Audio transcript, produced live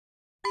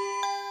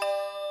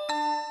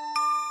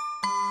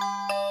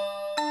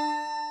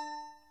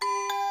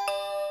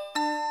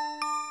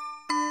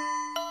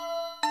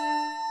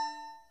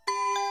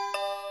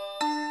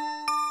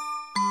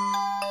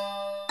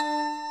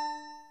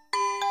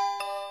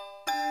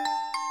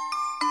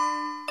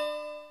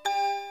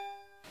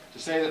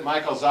say that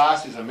Michael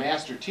Zahs is a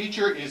master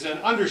teacher is an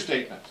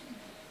understatement.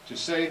 To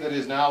say that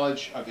his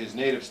knowledge of his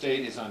native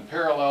state is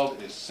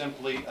unparalleled is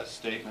simply a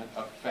statement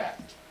of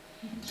fact.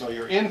 So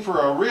you're in for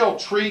a real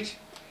treat.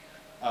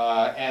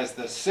 As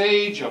the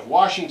sage of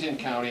Washington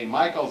County,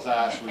 Michael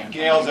Zahs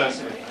regales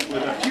us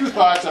with a few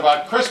thoughts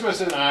about Christmas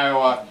in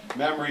Iowa,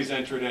 memories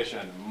and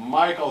tradition.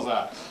 Michael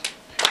Zahs.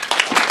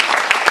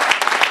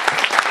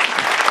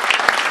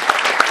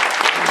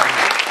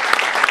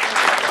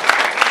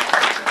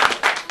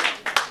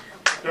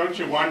 Don't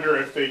you wonder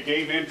if they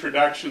gave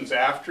introductions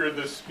after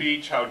the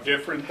speech, how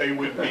different they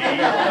would be?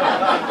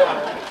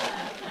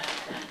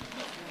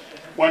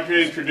 Want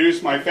to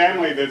introduce my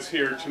family that's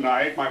here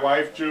tonight. My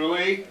wife,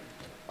 Julie,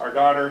 our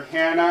daughter,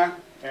 Hannah,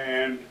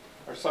 and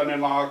our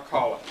son-in-law,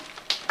 Colin.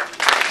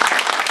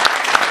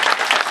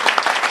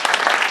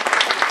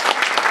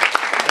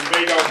 And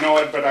they don't know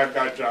it, but I've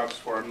got jobs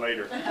for them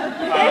later.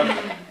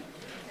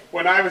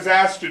 When I was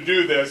asked to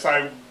do this,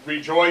 I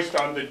rejoiced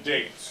on the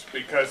dates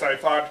because I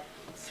thought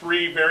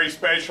 3 very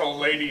special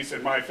ladies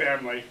in my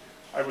family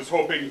I was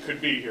hoping could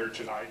be here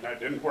tonight, and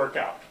that didn't work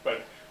out.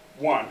 But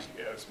one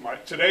is,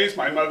 today's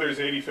my mother's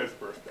 85th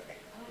birthday,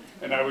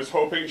 and I was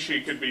hoping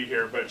she could be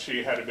here, but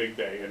she had a big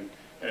day, and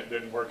it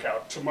didn't work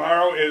out.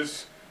 Tomorrow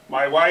is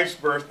my wife's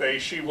birthday.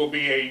 She will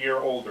be a year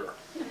older.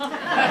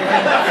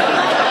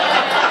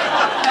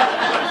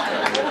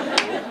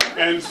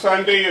 And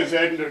Sunday is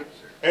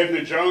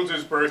Edna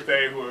Jones's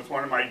birthday, who is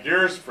one of my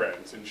dearest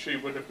friends, and she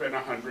would have been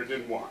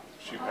 101.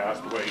 She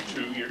passed away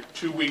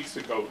 2 weeks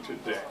ago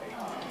today,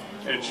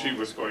 and she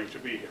was going to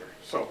be here.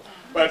 So,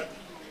 but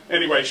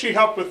anyway, she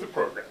helped with the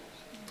program.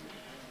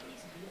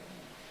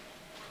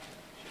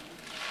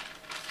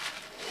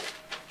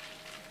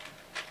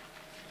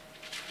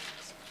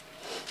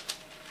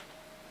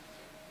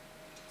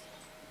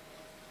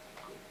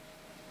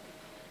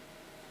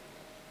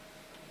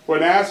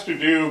 When asked to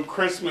do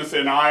Christmas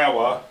in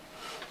Iowa,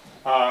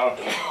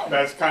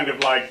 that's kind of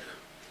like,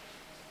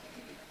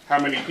 how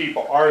many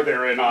people are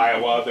there in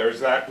Iowa? There's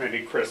that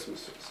many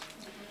Christmases.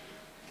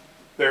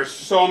 There's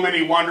so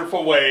many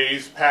wonderful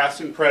ways,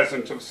 past and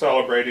present, of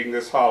celebrating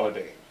this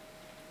holiday.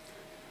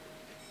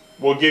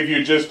 We'll give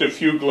you just a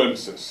few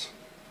glimpses.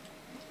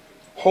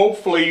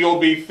 Hopefully you'll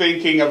be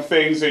thinking of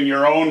things in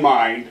your own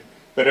mind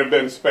that have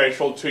been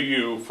special to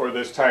you for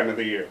this time of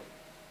the year.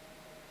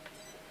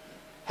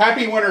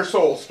 Happy winter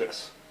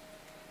solstice.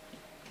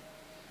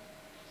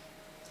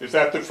 Is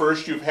that the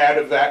first you've had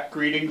of that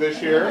greeting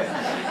this year?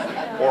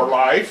 Or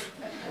life?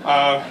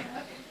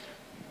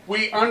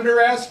 We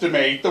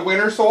underestimate the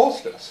winter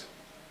solstice.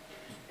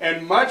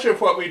 And much of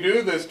what we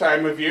do this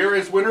time of year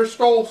is winter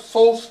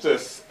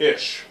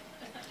solstice-ish.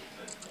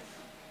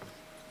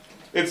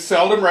 It's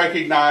seldom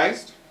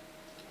recognized.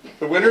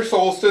 The winter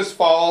solstice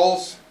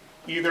falls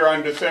either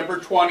on December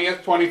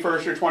 20th,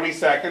 21st, or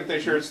 22nd.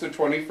 This year it's the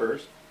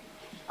 21st.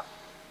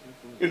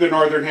 In the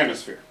northern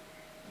hemisphere.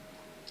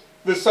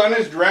 The sun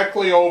is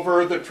directly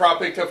over the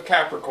Tropic of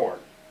Capricorn,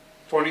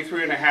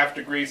 23.5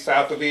 degrees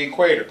south of the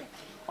equator,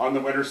 on the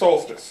winter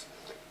solstice.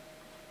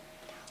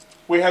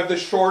 We have the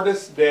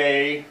shortest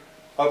day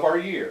of our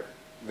year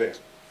then.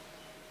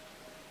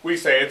 We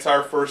say it's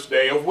our first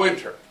day of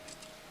winter.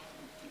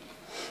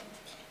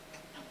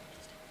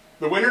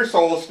 The winter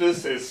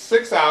solstice is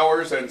 6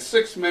 hours and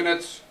 6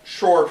 minutes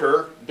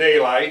shorter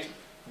daylight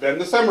than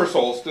the summer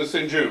solstice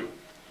in June.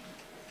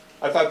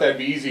 I thought that'd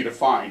be easy to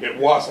find. It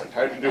wasn't.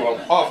 I had to do an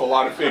awful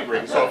lot of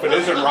figuring. So if it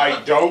isn't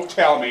right, don't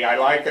tell me. I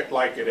like it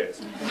like it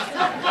is.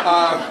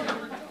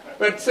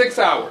 But 6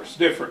 hours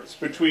difference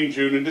between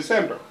June and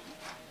December.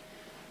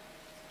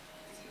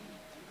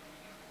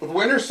 The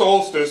winter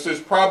solstice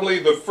is probably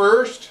the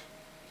first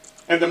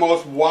and the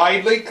most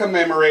widely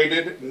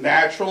commemorated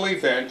natural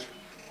event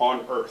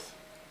on Earth.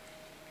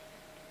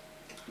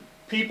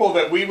 People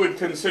that we would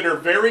consider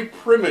very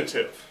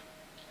primitive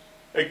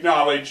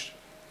acknowledged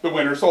the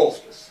winter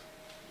solstice.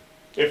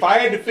 If I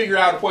had to figure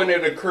out when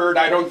it occurred,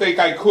 I don't think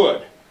I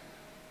could.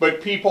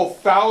 But people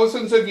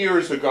thousands of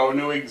years ago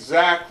knew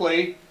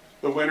exactly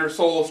the winter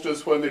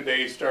solstice when the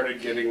days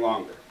started getting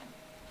longer.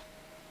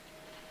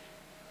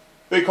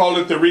 They called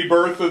it the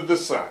rebirth of the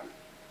sun.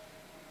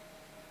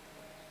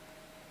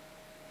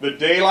 The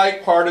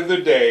daylight part of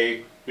the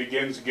day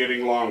begins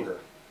getting longer.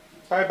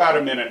 By about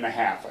 1.5 minutes,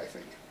 I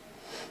think.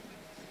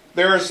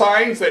 There are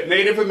signs that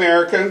Native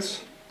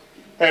Americans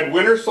had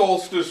winter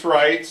solstice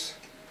rites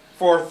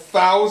for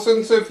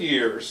thousands of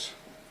years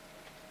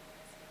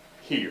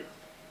here.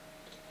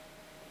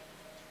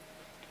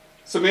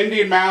 Some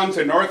Indian mounds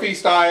in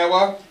northeast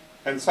Iowa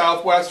and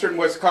southwestern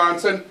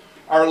Wisconsin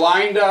are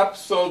lined up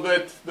so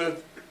that the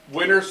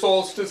winter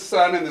solstice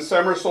sun and the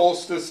summer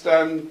solstice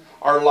sun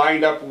are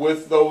lined up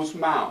with those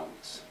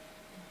mounds.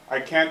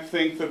 I can't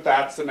think that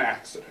that's an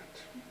accident.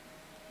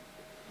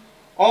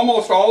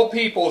 Almost all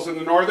peoples in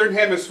the northern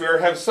hemisphere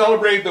have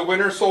celebrated the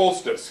winter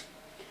solstice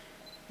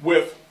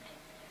with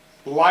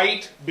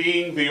light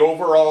being the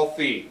overall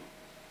theme.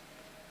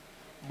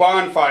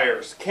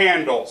 Bonfires,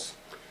 candles,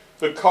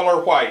 the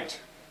color white.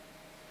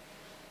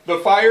 The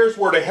fires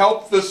were to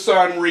help the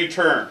sun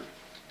return.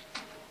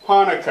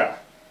 Hanukkah,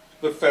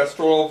 the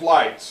Festival of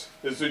Lights,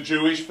 is a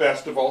Jewish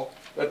festival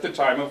at the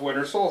time of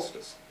winter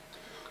solstice.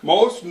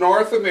 Most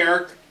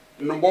Northern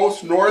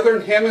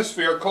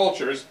Hemisphere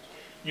cultures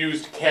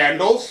used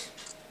candles,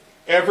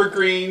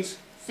 evergreens,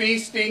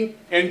 feasting,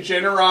 and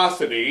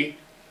generosity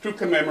to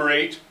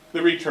commemorate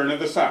the return of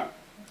the sun.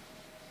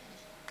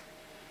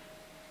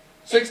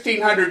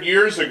 1600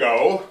 years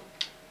ago,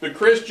 the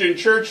Christian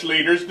church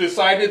leaders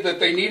decided that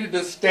they needed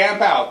to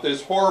stamp out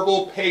this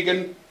horrible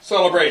pagan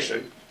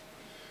celebration,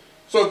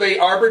 so they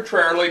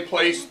arbitrarily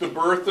placed the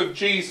birth of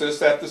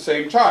Jesus at the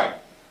same time,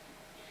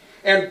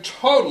 and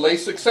totally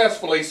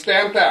successfully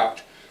stamped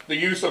out the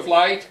use of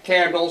light,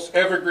 candles,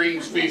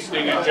 evergreens,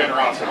 feasting, and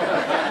generosity.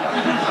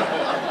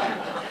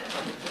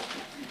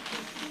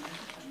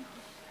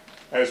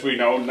 As we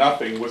know,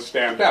 nothing was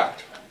stamped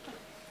out.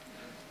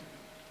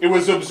 It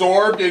was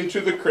absorbed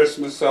into the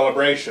Christmas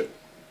celebration,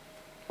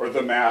 or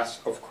the Mass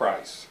of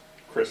Christ,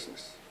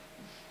 Christmas.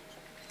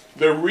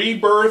 The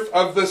rebirth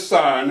of the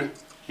sun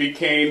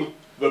became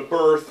the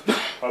birth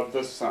of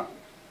the Son.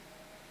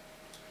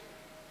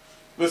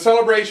 The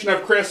celebration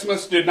of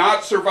Christmas did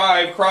not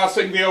survive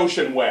crossing the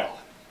ocean well.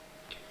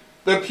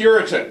 The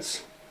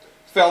Puritans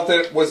felt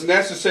that it was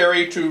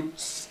necessary to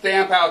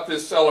stamp out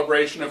this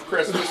celebration of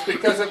Christmas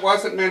because it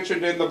wasn't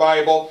mentioned in the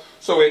Bible,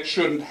 so it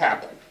shouldn't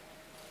happen.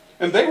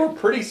 And they were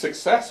pretty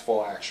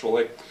successful,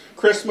 actually.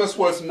 Christmas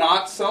was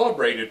not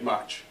celebrated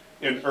much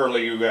in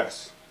early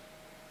U.S.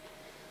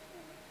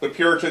 The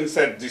Puritans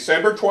said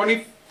December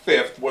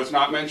 25th was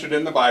not mentioned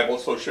in the Bible,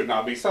 so should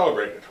not be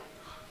celebrated.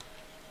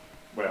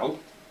 Well,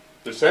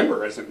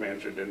 December isn't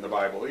mentioned in the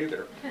Bible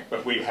either,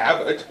 but we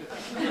have it.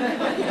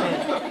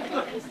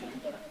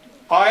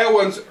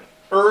 Iowans'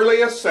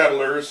 earliest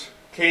settlers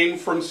came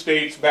from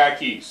states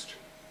back east,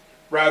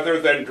 rather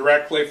than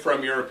directly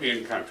from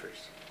European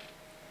countries.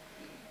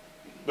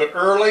 The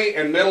early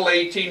and middle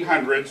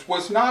 1800s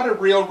was not a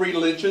real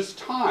religious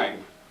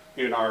time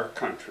in our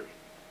country.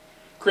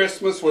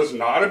 Christmas was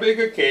not a big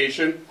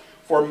occasion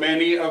for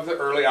many of the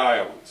early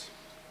Iowans.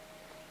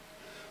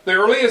 The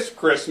earliest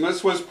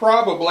Christmas was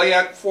probably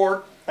at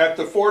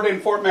the fort in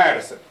Fort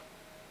Madison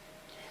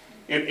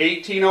in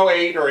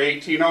 1808 or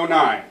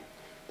 1809.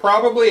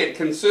 Probably it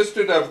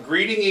consisted of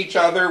greeting each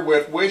other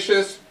with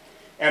wishes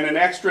and an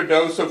extra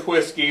dose of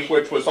whiskey,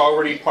 which was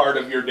already part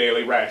of your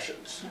daily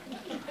rations.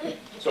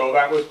 So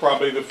that was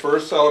probably the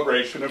first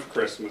celebration of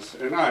Christmas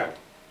in Iowa.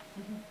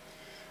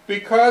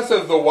 Because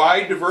of the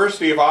wide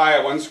diversity of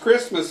Iowans,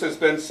 Christmas has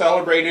been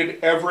celebrated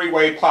every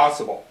way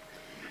possible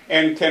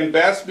and can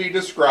best be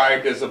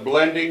described as a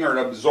blending or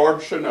an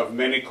absorption of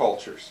many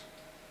cultures.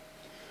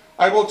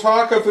 I will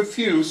talk of a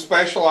few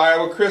special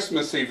Iowa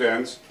Christmas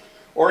events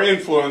or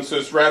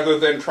influences rather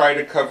than try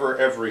to cover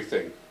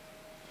everything.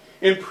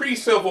 In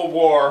pre-Civil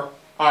War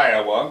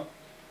Iowa,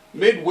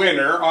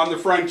 midwinter on the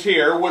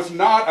frontier was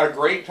not a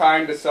great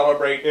time to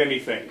celebrate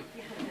anything.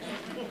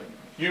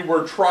 You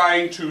were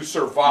trying to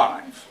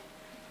survive.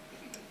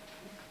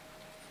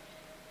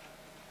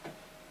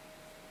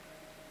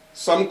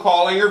 Some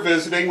calling or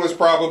visiting was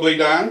probably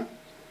done.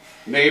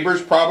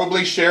 Neighbors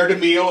probably shared a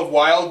meal of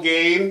wild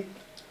game,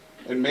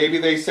 and maybe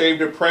they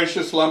saved a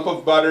precious lump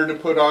of butter to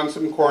put on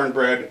some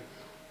cornbread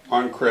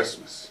on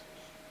Christmas.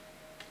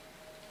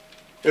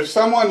 If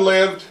someone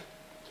lived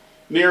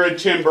near a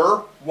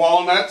timber,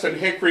 walnuts and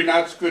hickory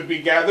nuts could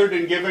be gathered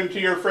and given to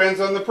your friends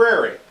on the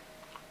prairie.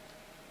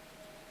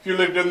 If you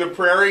lived in the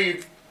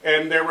prairie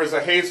and there was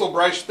a hazel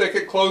brush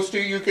thicket close to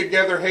you, you could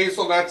gather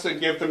hazelnuts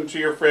and give them to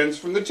your friends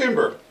from the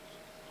timber.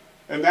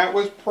 And that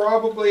was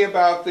probably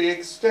about the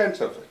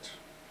extent of it.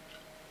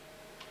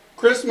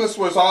 Christmas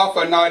was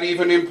often not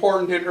even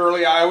important in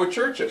early Iowa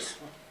churches.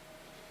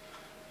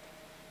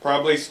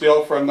 Probably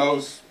still from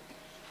those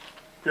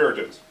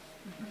Puritans.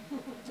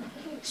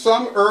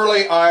 Some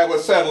early Iowa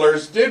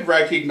settlers did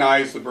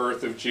recognize the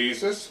birth of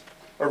Jesus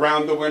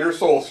around the winter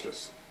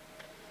solstice.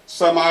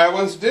 Some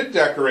Iowans did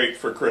decorate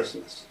for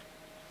Christmas.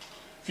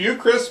 Few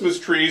Christmas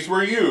trees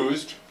were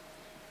used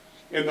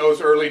in those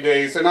early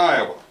days in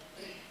Iowa.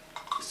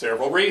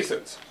 Several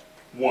reasons.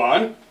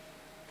 One,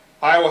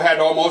 Iowa had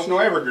almost no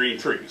evergreen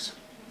trees.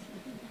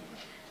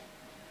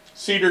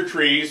 Cedar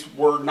trees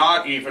were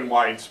not even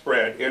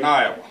widespread in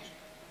Iowa.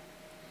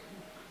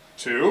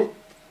 Two,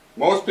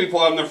 most people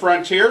on the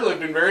frontier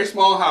lived in very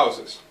small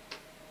houses.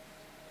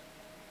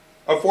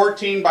 A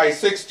 14 by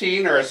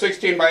 16 or a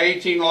 16 by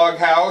 18 log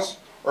house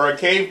or a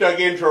cave dug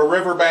into a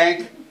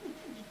riverbank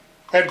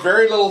had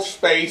very little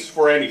space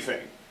for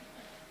anything.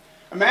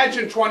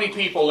 Imagine 20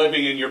 people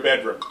living in your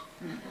bedroom.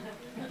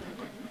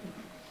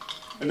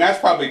 And that's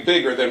probably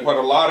bigger than what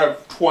a lot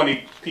of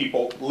 20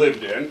 people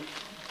lived in.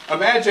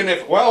 Imagine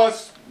if, well,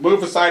 let's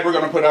move aside, we're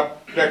going to put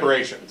up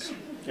decorations.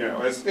 You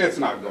know, it's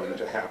not going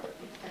to happen.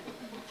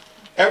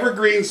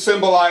 Evergreens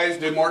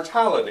symbolized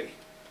immortality.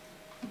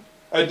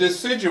 A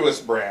deciduous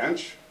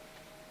branch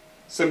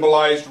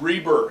symbolized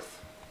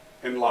rebirth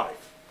in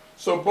life.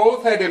 So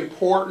both had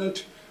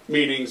important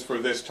meanings for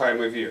this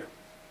time of year.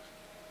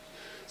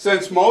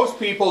 Since most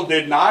people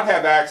did not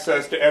have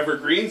access to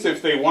evergreens,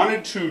 if they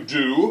wanted to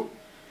do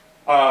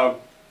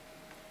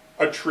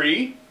a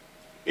tree.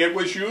 It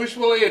was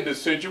usually a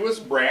deciduous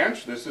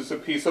branch. This is a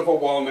piece of a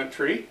walnut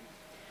tree.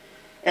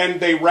 And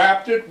they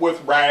wrapped it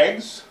with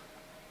rags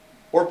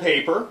or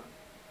paper.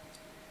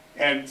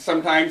 And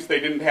sometimes they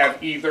didn't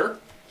have either,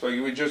 so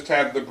you would just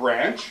have the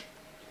branch.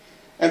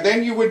 And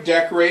then you would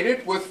decorate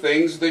it with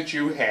things that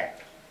you had.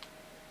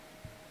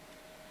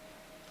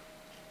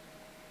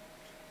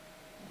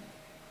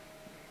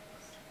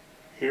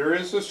 Here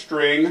is a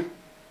string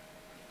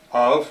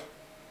of,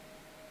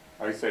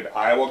 I said,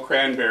 Iowa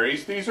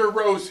cranberries. These are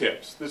rose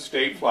hips, the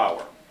state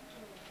flower.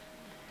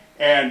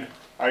 And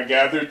I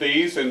gathered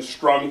these and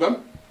strung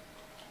them.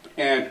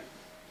 And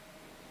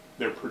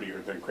they're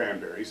prettier than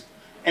cranberries.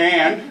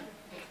 And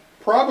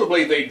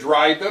probably they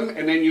dried them,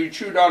 and then you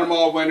chewed on them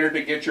all winter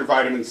to get your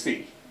vitamin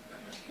C.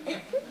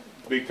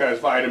 Because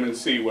vitamin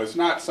C was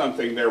not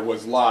something there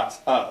was lots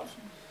of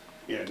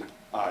in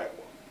Iowa.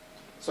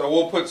 So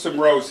we'll put some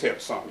rose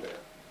hips on there.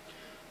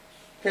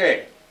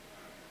 Okay.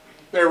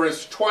 There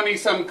is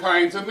 20-some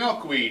kinds of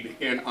milkweed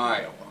in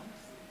Iowa.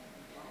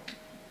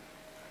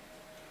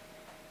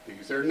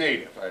 These are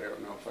native. I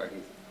don't know if I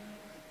can...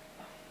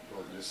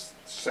 We'll just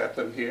set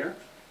them here.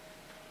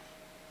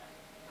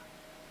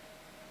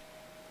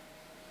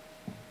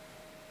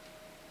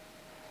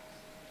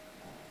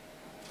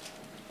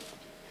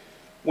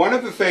 One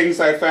of the things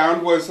I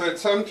found was that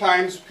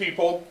sometimes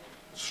people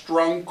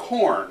strung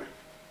corn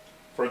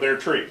for their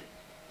tree.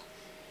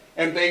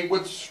 And they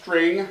would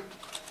string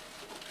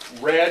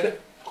red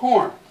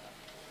corn.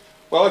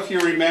 Well, if you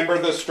remember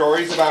the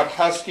stories about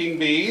husking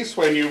bees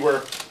when you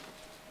were,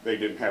 they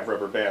didn't have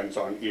rubber bands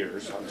on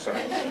ears, I'm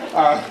sorry.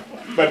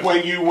 But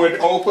when you would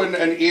open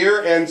an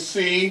ear and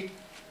see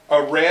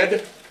a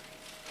red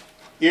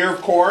ear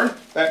of corn,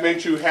 that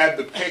meant you had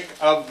the pick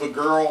of the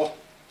girl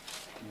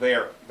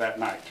there that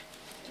night.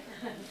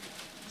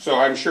 So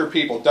I'm sure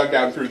people dug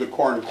down through the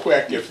corn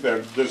quick if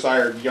the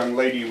desired young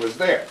lady was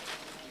there.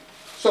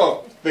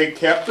 So they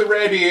kept the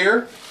red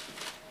ear,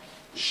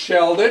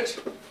 shelled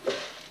it,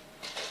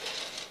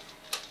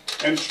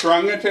 and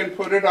strung it and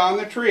put it on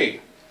the tree.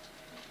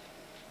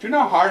 Do you know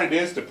how hard it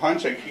is to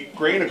punch a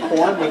grain of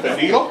corn with a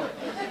needle?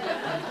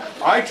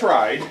 I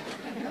tried,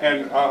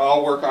 and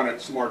I'll work on it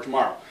some more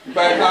tomorrow.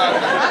 But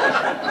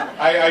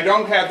I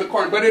don't have the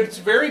corn, but it's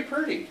very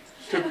pretty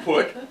to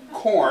put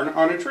corn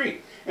on a tree.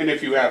 And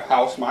if you have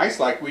house mice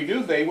like we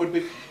do, they would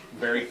be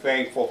very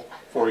thankful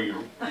for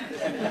you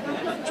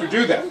to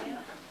do that.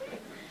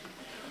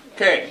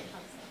 Okay.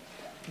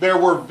 There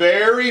were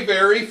very,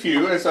 very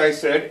few, as I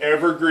said,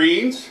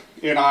 evergreens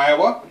in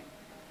Iowa.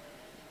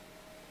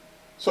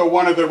 So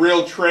one of the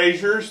real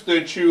treasures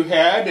that you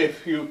had,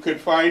 if you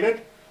could find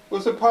it,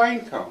 was a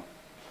pine cone.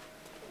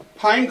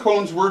 Pine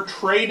cones were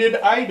traded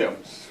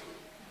items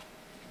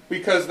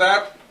because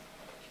that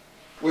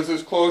was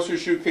as close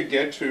as you could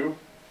get to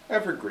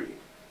evergreen.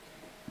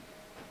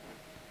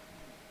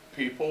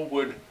 People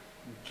would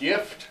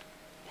gift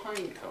pine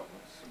cones.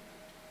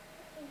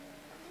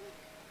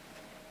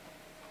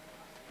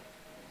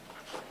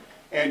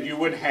 And you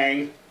would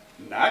hang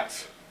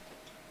nuts.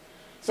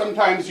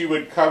 Sometimes you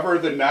would cover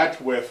the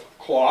nut with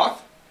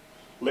cloth,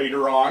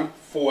 later on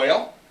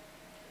foil.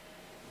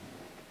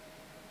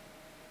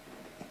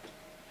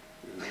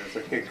 There's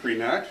a hickory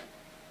nut.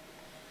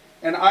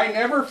 And I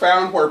never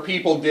found where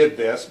people did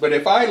this, but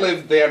if I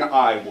lived then,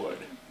 I would.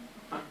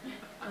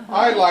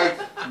 I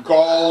like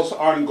galls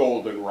on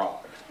goldenrod.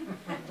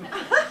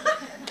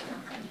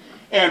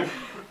 And,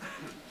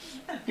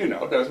 you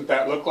know, doesn't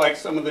that look like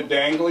some of the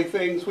dangly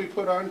things we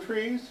put on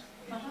trees?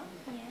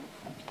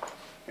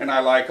 And I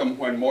like them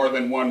when more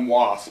than one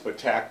wasp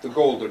attack the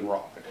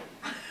goldenrod.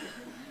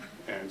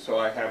 And so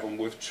I have them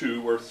with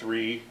 2 or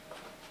 3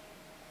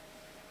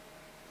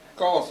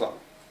 galls on them.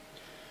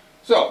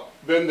 So,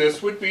 then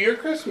this would be your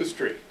Christmas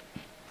tree.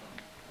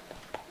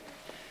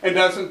 And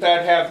doesn't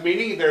that have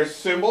meaning? There's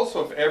symbols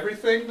of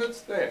everything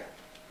that's there.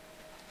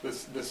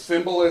 The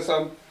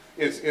symbolism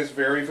is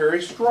very,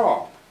 very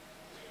strong.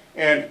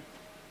 And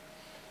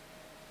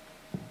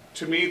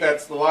to me,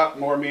 that's a lot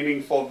more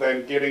meaningful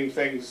than getting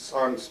things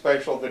on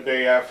special the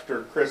day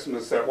after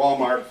Christmas at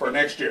Walmart for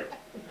next year.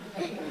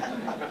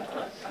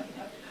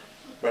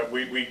 But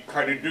we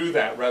kind of do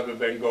that rather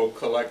than go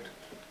collect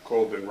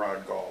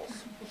goldenrod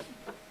galls.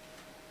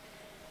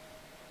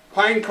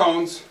 Pine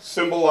cones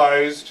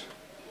symbolized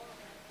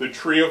the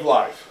tree of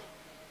life,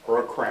 or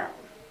a crown.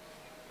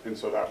 And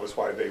so that was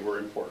why they were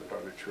important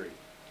on a tree.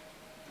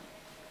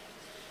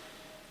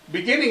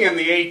 Beginning in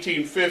the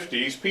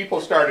 1850s, people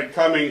started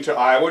coming to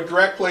Iowa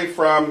directly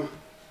from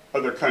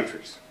other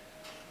countries.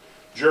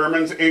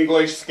 Germans,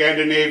 English,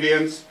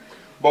 Scandinavians,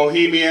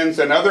 Bohemians,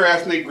 and other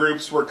ethnic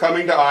groups were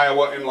coming to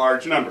Iowa in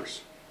large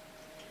numbers.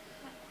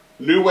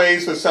 New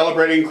ways of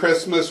celebrating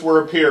Christmas were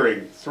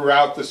appearing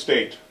throughout the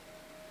state.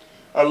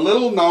 A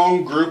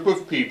little-known group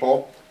of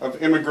people,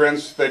 of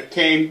immigrants that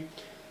came,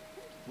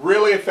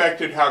 really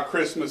affected how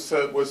Christmas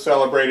was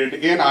celebrated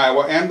in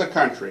Iowa and the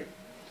country.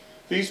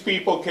 These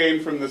people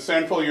came from the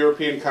Central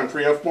European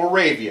country of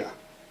Moravia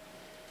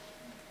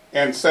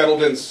and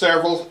settled in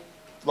several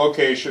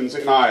locations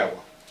in Iowa.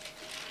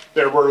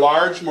 There were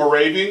large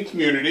Moravian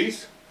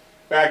communities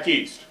back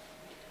east.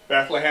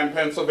 Bethlehem,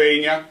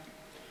 Pennsylvania,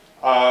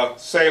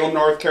 Salem,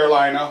 North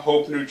Carolina,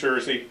 Hope, New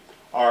Jersey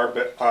are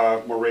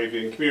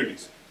Moravian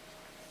communities.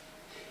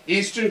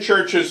 Eastern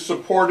churches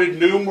supported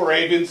new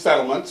Moravian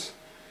settlements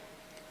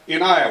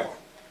in Iowa.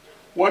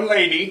 One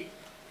lady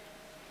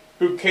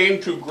who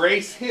came to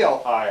Grace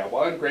Hill,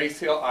 Iowa, and Grace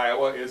Hill,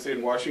 Iowa is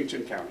in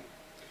Washington County,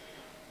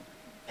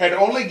 had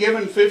only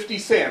given 50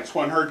 cents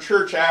when her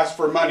church asked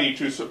for money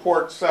to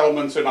support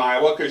settlements in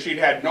Iowa because she'd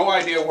had no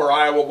idea where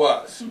Iowa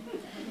was.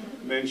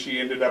 And then she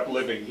ended up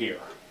living here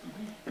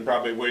and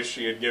probably wished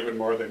she had given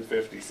more than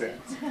 50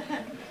 cents.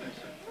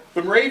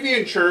 The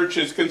Moravian Church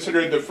is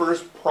considered the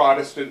first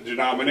Protestant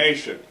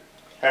denomination,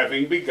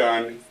 having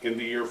begun in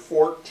the year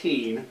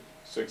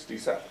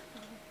 1467.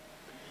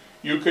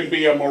 You can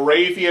be a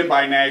Moravian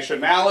by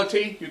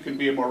nationality, you can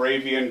be a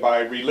Moravian by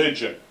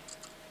religion.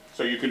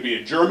 So you can be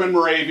a German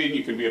Moravian,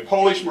 you can be a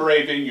Polish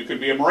Moravian, you can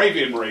be a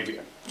Moravian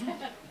Moravian,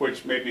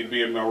 which maybe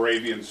be a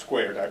Moravian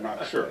squared, I'm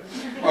not sure.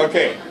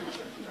 Okay.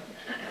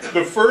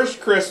 The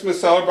first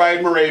Christmas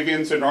celebrated by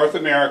Moravians in North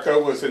America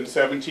was in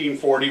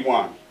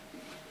 1741.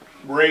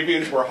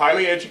 Moravians were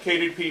highly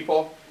educated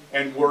people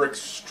and were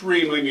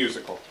extremely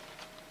musical.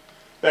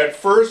 That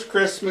first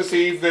Christmas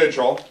Eve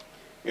vigil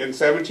in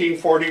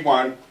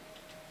 1741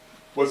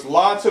 was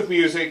lots of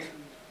music,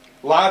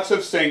 lots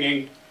of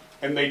singing,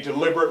 and they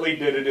deliberately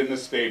did it in the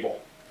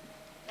stable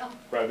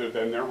rather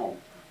than their home.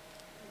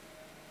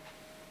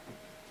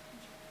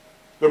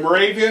 The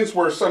Moravians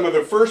were some of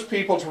the first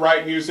people to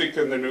write music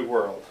in the New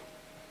World.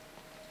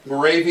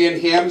 Moravian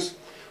hymns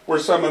were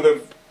some of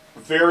the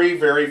very,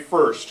 very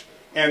first,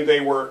 and they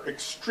were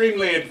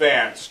extremely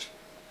advanced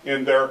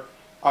in their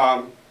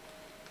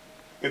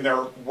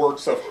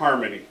works of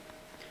harmony.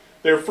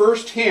 Their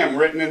first hymn,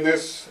 written in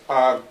this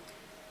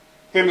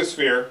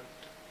hemisphere,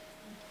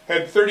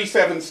 had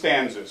 37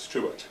 stanzas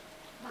to it.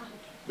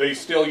 They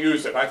still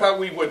use it. I thought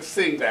we would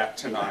sing that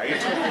tonight.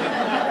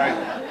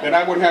 Then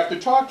I wouldn't have to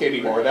talk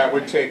anymore. That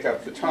would take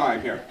up the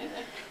time here.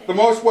 The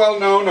most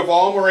well-known of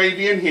all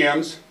Moravian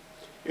hymns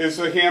is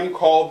a hymn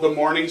called The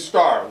Morning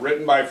Star,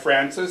 written by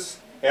Francis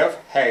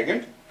F.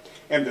 Hagen.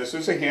 And this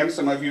is a hymn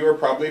some of you are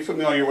probably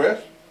familiar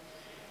with.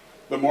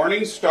 The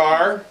Morning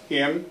Star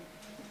hymn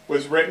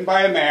was written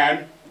by a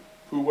man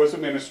who was a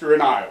minister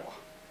in Iowa.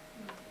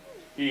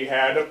 He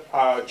had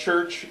a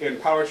church in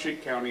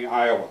Poweshiek County,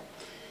 Iowa.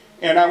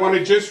 And I want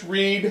to just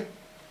read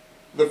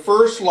the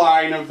first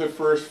line of the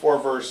first 4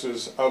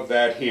 verses of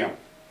that hymn.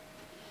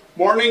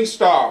 Morning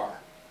star,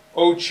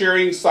 O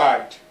cheering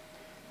sight,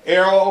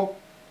 ere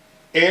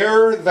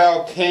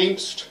thou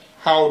camest,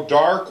 how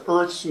dark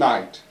earth's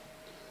night.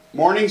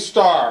 Morning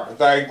star,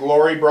 thy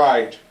glory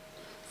bright,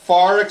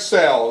 far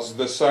excels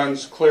the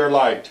sun's clear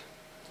light.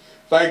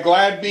 Thy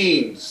glad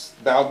beams,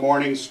 thou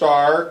morning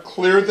star,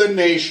 clear the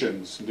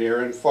nations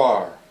near and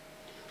far.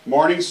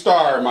 Morning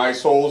star, my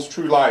soul's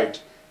true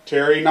light,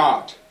 tarry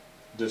not,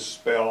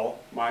 dispel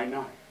my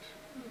night.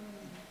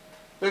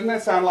 Doesn't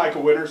that sound like a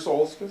winter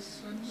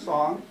solstice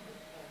song?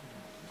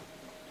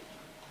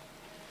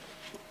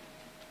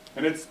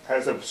 And it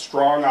has a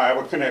strong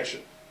Iowa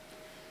connection.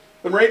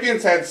 The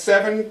Moravians had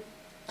 7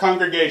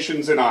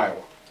 congregations in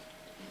Iowa.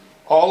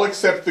 All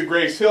except the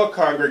Grace Hill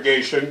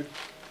congregation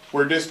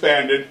were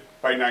disbanded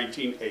by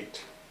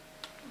 1908.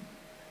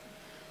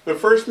 The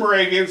first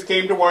Moravians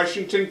came to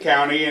Washington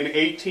County in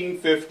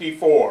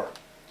 1854.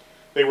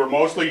 They were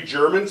mostly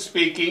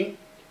German-speaking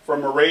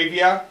from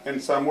Moravia,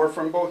 and some were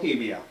from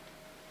Bohemia.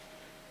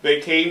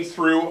 They came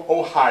through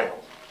Ohio.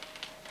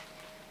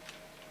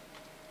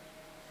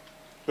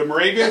 The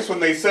Moravians, when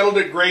they settled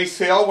at Grace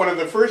Hill, one of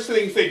the first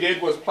things they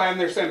did was plan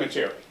their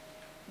cemetery.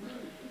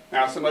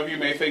 Now, some of you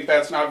may think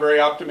that's not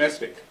very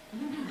optimistic.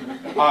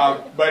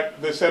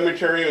 But the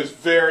cemetery is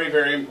very,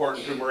 very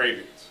important to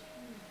Moravians.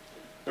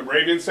 The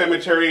Moravian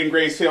Cemetery in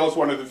Grace Hill is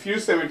one of the few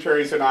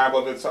cemeteries in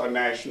Iowa that's a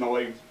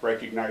nationally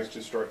recognized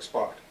historic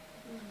spot.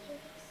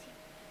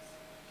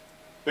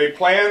 They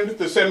planned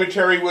the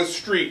cemetery with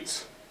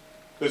streets.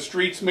 The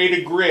streets made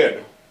a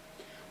grid.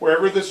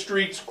 Wherever the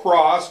streets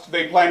crossed,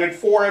 they planted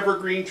 4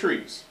 evergreen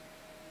trees.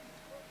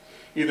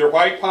 Either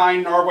white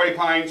pine, Norway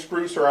pine,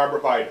 spruce, or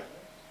arborvitae.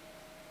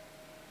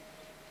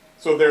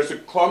 So there's a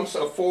clumps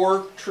of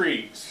 4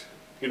 trees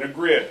in a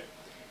grid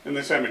in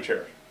the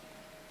cemetery.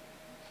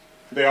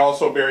 They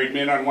also buried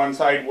men on one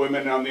side,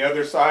 women on the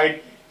other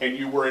side, and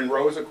you were in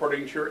rows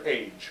according to your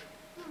age.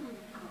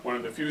 One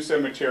of the few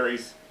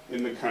cemeteries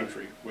in the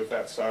country with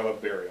that style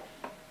of burial.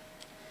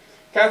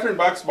 Catherine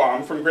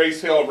Buxbaum from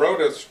Grace Hill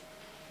wrote us,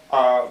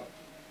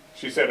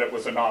 she said it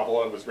was a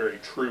novel, it was very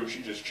true,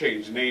 she just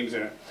changed names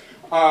in it,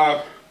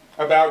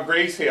 about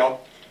Grace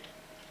Hill,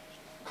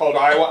 called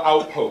Iowa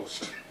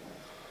Outpost.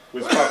 It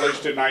was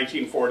published in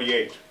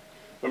 1948.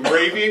 The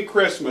Moravian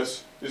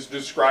Christmas is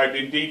described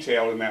in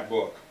detail in that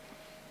book.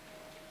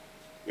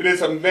 It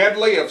is a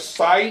medley of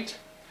sight,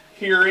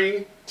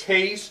 hearing,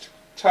 taste,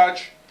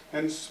 touch,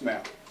 and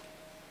smell.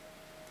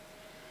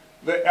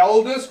 The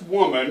eldest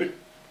woman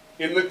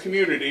in the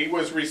community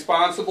was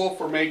responsible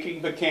for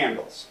making the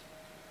candles.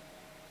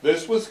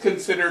 This was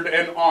considered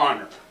an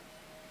honor.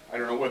 I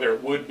don't know whether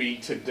it would be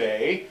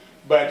today,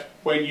 but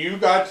when you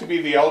got to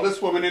be the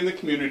eldest woman in the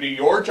community,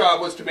 your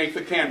job was to make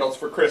the candles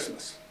for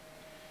Christmas.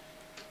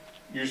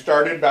 You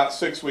started about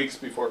 6 weeks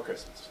before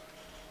Christmas.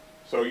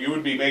 So you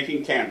would be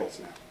making candles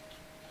now,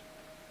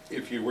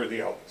 if you were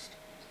the eldest.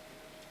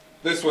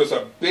 This was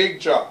a big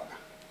job.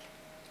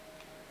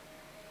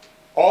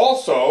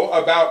 Also,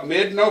 about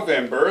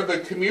mid-November, the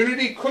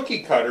community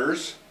cookie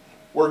cutters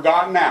were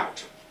gotten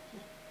out.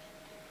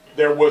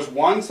 There was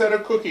one set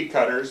of cookie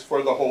cutters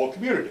for the whole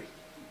community.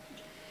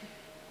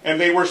 And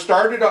they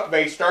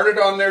started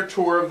on their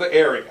tour of the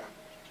area.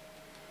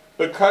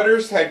 The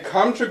cutters had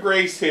come to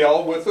Grace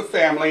Hill with the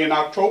family in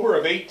October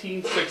of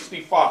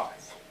 1865.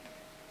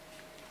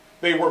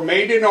 They were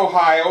made in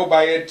Ohio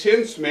by a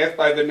tinsmith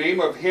by the name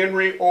of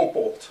Henry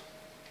Opelt.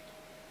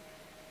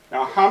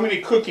 Now, how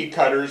many cookie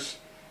cutters,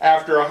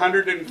 after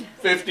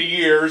 150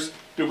 years,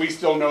 do we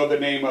still know the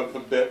name of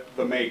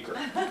the maker?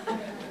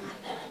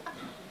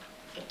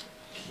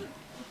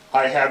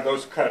 I have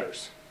those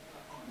cutters.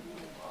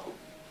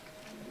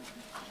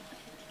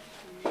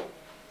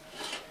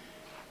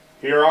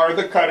 Here are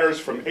the cutters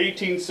from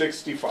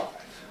 1865.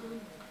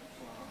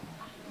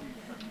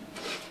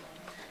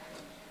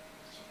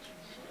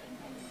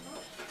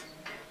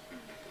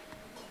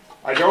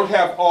 I don't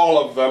have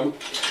all of them.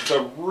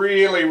 The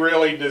really,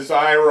 really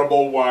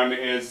desirable one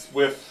is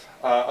with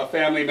a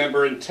family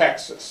member in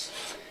Texas.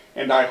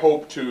 And I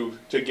hope to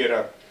get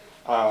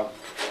a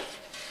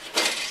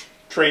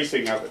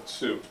tracing of it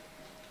soon.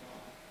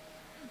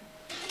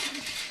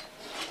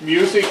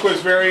 Music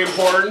was very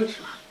important.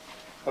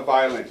 A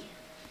violin.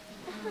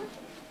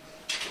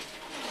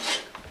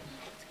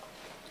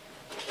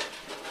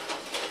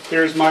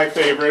 Here's my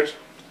favorite,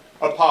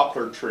 a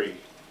poplar tree.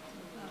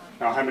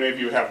 Now, how many of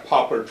you have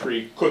poplar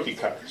tree cookie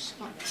cutters?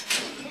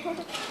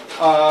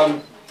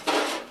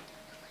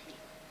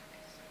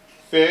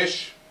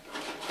 Fish.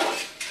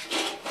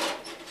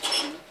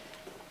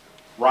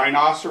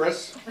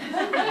 Rhinoceros.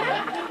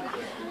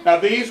 Now,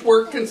 these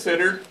were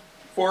considered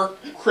for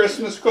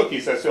Christmas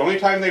cookies. That's the only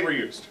time they were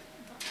used.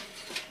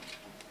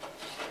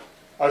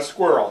 A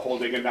squirrel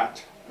holding a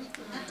nut.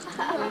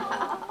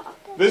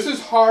 This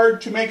is hard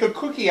to make a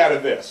cookie out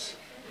of this.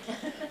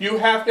 You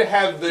have to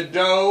have the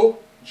dough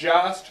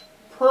just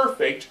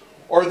perfect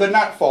or the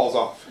nut falls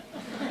off.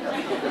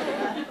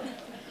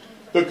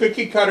 The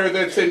cookie cutter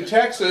that's in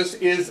Texas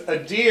is a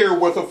deer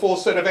with a full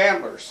set of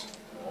antlers.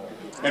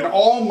 And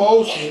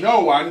almost no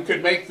one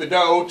could make the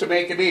dough to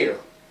make a deer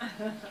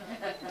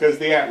because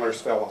the antlers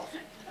fell off.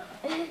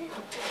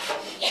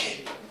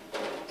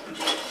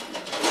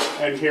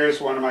 And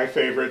here's one of my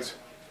favorites.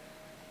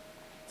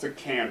 It's a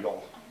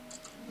candle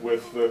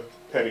with the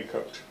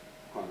petticoat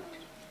on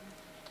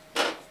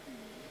it.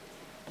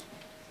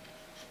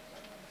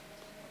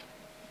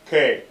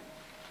 Okay,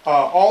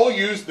 all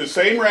used the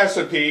same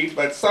recipe,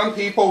 but some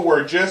people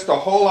were just a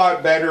whole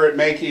lot better at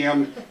making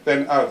them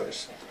than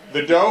others.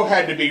 The dough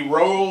had to be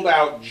rolled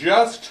out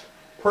just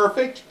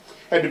perfect,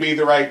 had to be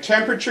the right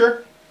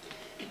temperature.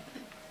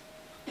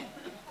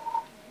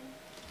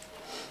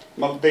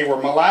 They were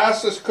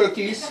molasses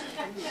cookies,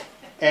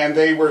 and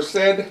they were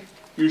said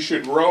you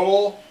should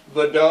roll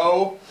the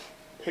dough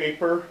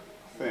paper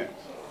thin.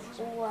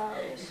 Wow.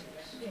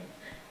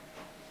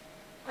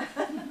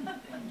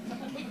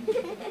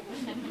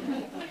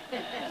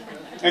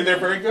 And they're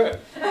very good.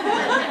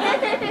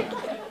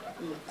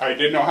 I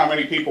didn't know how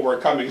many people were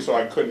coming, so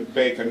I couldn't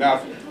bake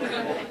enough.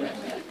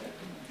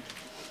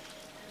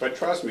 But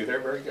trust me, they're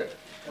very good.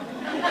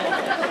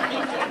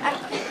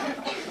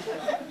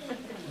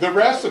 The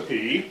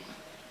recipe,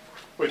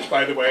 which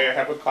by the way I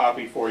have a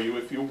copy for you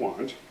if you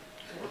want,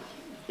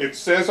 it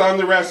says on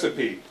the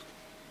recipe,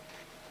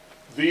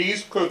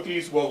 these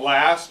cookies will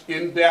last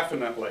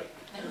indefinitely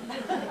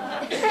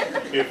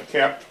if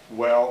kept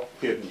well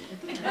hidden.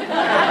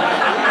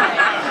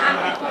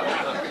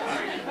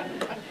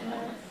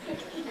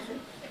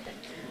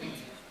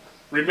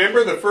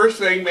 Remember, the first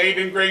thing made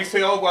in Grace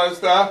Hill was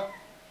the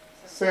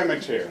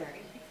cemetery.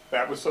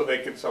 That was so they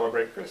could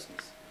celebrate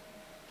Christmas.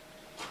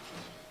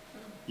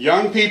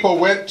 Young people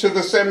went to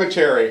the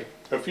cemetery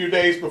a few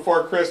days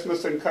before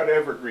Christmas and cut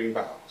evergreen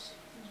boughs.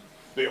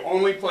 The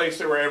only place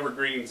there were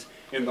evergreens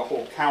in the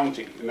whole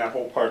county, in that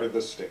whole part of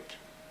the state.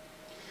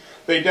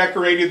 They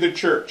decorated the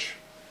church.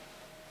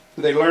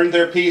 They learned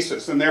their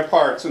pieces and their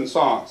parts and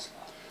songs.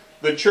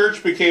 The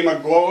church became a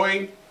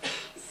glowing,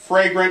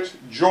 fragrant,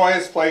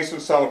 joyous place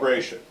of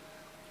celebration.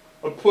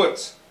 A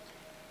putz,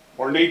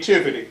 or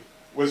nativity,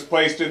 was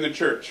placed in the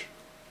church.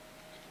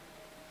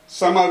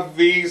 Some of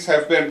these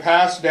have been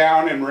passed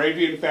down in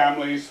Moravian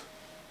families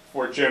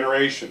for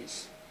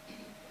generations.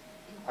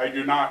 I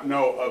do not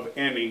know of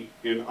any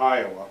in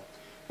Iowa,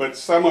 but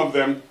some of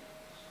them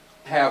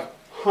have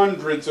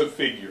hundreds of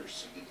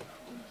figures.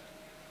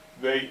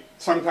 They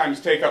sometimes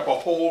take up a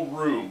whole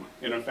room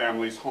in a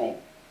family's home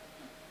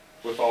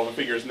with all the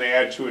figures, and they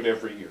add to it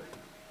every year.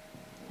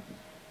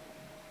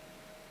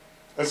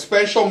 A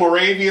special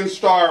Moravian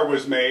star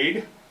was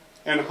made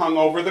and hung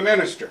over the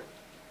minister.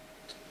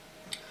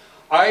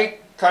 I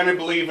kind of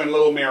believe in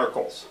little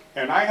miracles.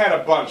 And I had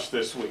a bunch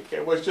this week.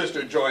 It was just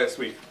a joyous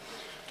week.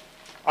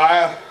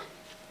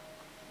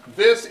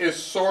 This is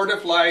sort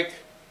of like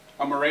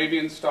a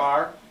Moravian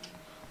star.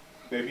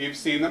 Maybe you've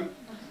seen them.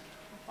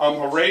 A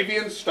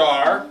Moravian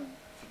star,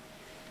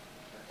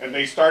 and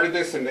they started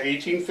this in the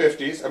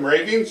 1850s. A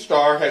Moravian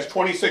star has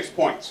 26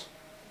 points.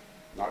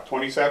 Not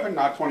 27,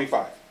 not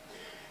 25.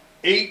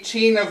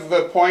 18 of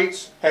the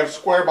points have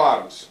square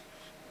bottoms.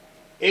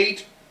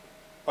 8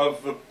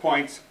 of the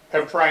points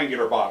have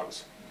triangular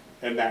bottoms,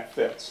 and that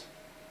fits.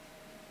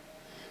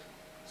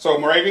 So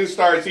Moravian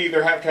stars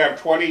either have to have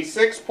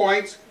 26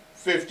 points,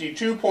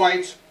 52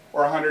 points,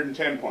 or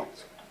 110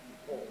 points.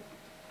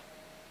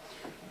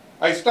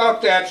 I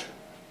stopped at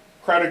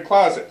Crowded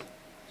Closet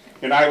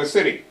in Iowa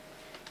City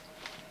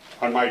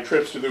on my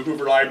trips to the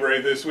Hoover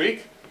Library this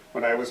week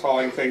when I was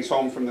hauling things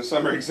home from the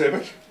summer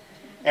exhibit.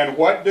 And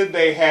what did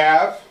they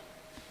have?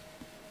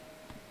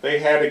 They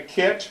had a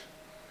kit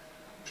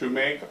to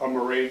make a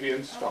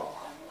Moravian star.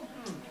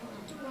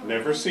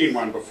 Never seen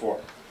one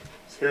before.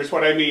 Here's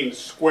what I mean.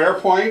 Square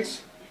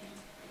points,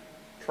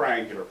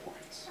 triangular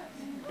points.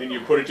 And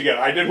you put it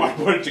together. I didn't want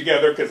to put it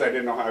together because I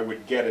didn't know how I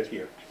would get it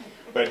here.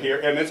 But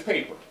here, and it's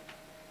paper.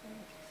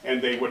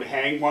 And they would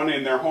hang one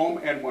in their home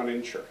and one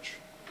in church.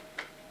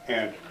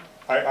 And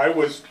I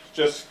was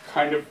just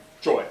kind of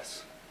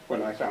joyous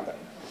when I found that.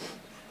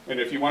 And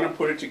if you want to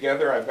put it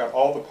together, I've got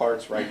all the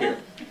parts right here.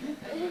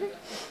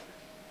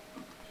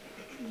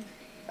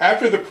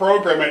 After the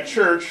program at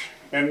church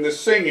and the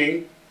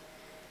singing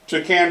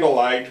to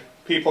candlelight,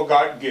 people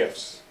got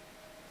gifts.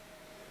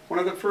 One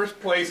of the first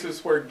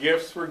places where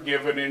gifts were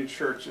given in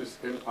churches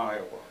in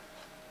Iowa.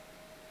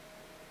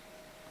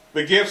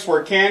 The gifts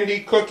were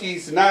candy,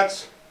 cookies,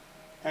 nuts,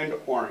 and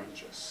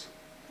oranges.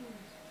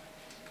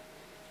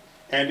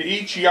 And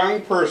each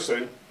young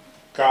person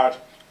got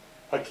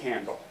a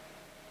candle.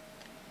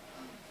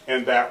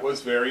 And that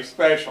was very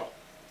special.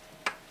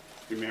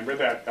 Remember,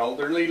 that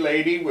elderly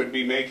lady would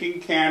be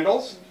making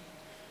candles,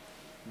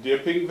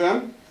 dipping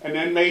them, and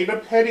then made a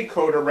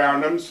petticoat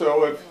around them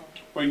so if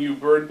when you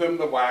burned them,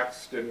 the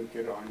wax didn't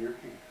get on your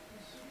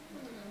hands.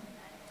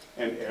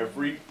 And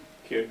every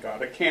kid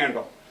got a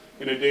candle,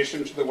 in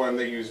addition to the one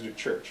they used at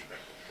church.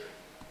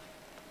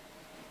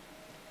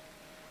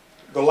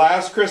 The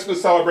last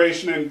Christmas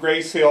celebration in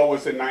Grace Hill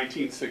was in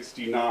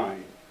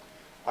 1969.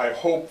 I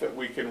hope that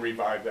we can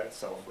revive that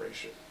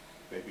celebration,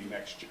 maybe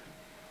next year.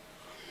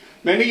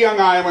 Many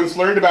young Iowans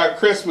learned about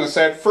Christmas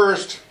at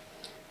first,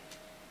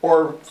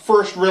 or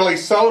first really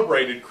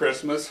celebrated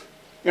Christmas,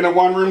 in a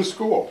one-room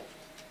school,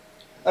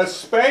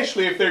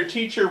 especially if their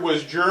teacher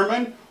was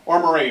German or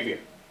Moravian.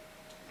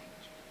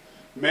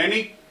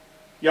 Many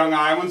young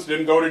Iowans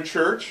didn't go to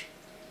church,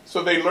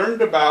 so they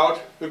learned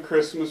about the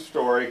Christmas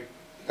story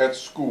at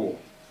school.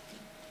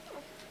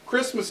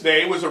 Christmas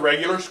Day was a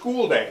regular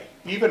school day,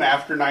 even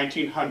after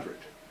 1900.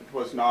 It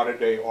was not a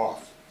day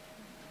off.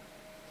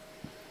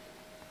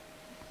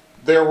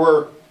 There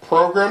were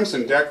programs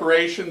and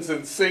decorations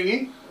and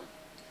singing.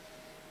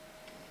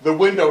 The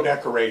window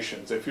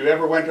decorations. If you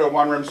ever went to a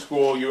one-room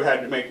school, you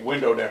had to make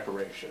window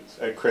decorations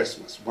at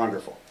Christmas.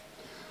 Wonderful.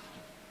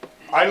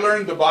 I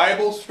learned the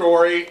Bible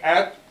story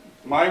at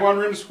my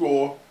one-room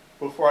school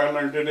before I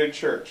learned it at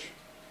church.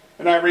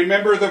 And I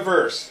remember the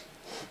verse,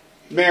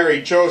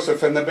 Mary,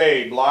 Joseph, and the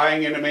babe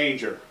lying in a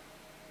manger.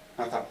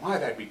 I thought, why,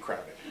 that'd be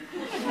crowded.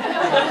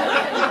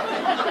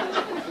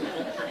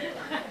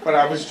 But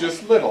I was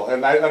just little,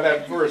 and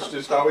that verse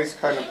just always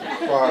kind of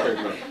bothered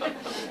me.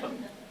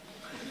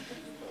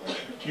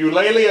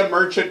 Eulalia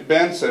Merchant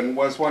Benson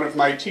was one of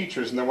my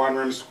teachers in the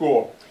one-room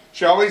school.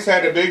 She always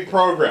had a big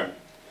program.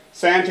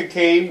 Santa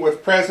came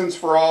with presents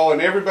for all,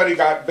 and everybody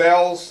got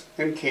bells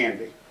and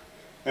candy.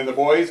 And the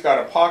boys got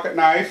a pocket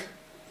knife,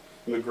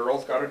 and the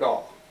girls got a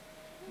doll.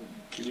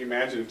 Can you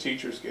imagine if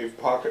teachers gave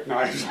pocket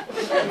knives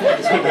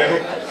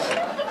today?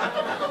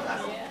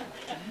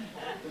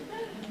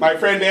 My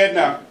friend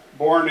Edna,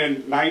 born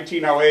in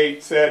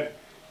 1908, said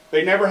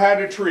they never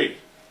had a tree.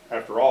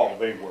 After all,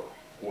 they were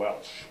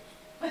Welsh.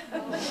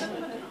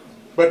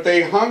 But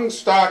they hung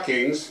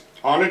stockings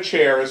on a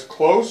chair as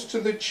close to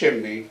the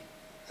chimney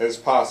as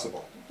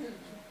possible.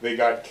 They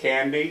got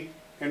candy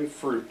and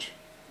fruit.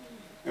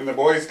 And the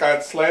boys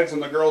got sleds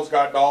and the girls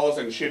got dolls,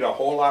 and she'd a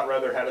whole lot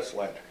rather had a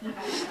sled.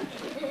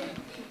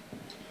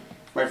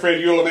 My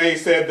friend Eula May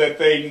said that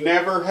they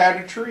never had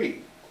a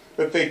tree,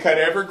 but they cut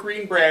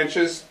evergreen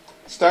branches,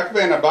 stuck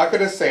them in a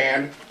bucket of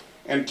sand,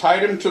 and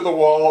tied them to the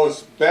wall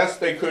as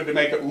best they could to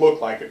make it look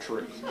like a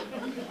tree.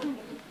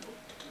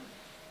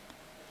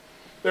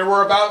 There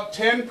were about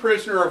 10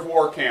 prisoner of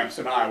war camps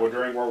in Iowa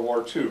during World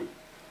War II,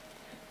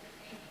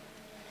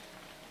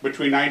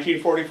 between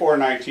 1944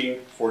 and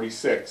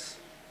 1946.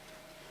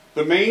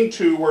 The main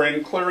two were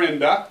in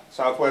Clarinda,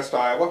 southwest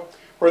Iowa,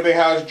 where they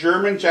housed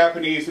German,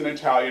 Japanese, and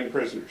Italian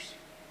prisoners.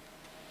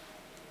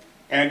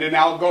 And in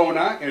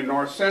Algona, in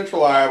north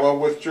central Iowa,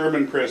 with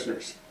German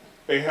prisoners.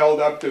 They held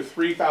up to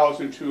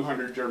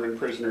 3,200 German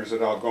prisoners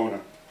at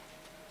Algona.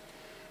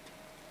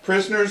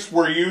 Prisoners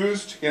were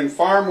used in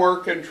farm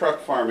work and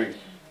truck farming.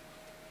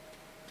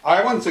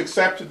 Iowans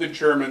accepted the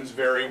Germans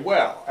very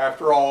well.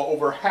 After all,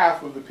 over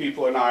half of the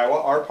people in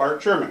Iowa are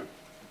part German.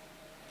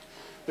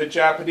 The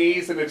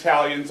Japanese and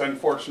Italians,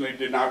 unfortunately,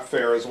 did not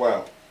fare as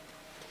well.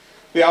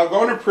 The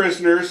Algona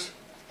prisoners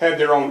had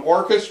their own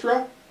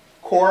orchestra,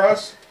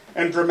 chorus,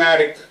 and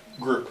dramatic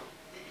group.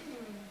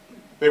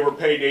 They were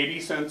paid 80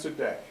 cents a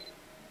day.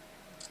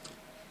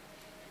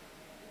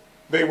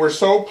 They were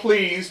so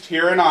pleased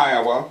here in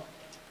Iowa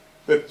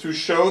that to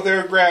show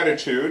their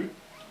gratitude,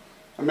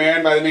 a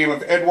man by the name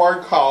of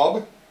Eduard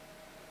Kalb,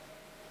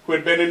 who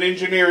had been an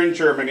engineer in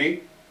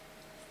Germany,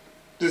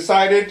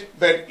 decided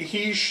that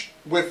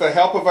with the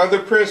help of other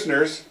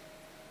prisoners,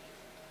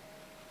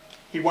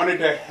 he wanted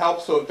to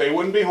help so that they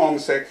wouldn't be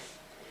homesick,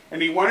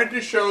 and he wanted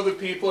to show the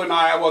people in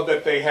Iowa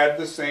that they had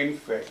the same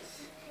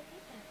faith.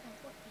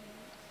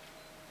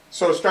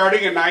 So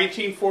starting in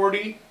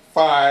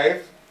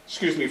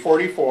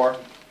 44,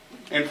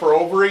 and for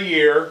over a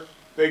year,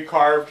 they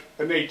carved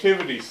a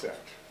nativity set.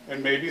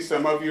 And maybe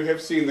some of you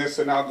have seen this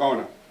in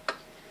Algona.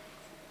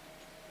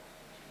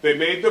 They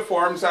made the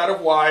forms out of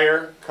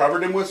wire,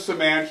 covered them with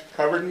cement,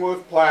 covered them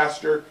with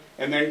plaster,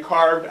 and then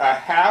carved a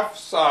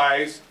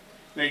half-size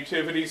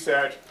nativity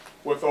set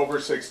with over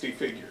 60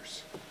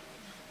 figures.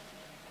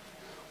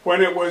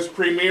 When it was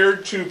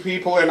premiered to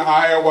people in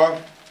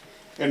Iowa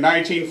in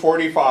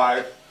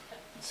 1945, it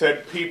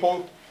said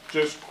people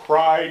just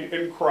cried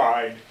and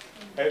cried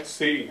at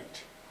seeing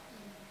it.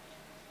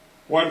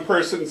 One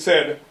person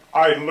said,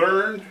 "I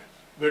learned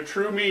the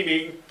true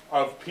meaning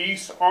of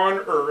peace on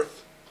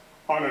earth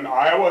on an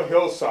Iowa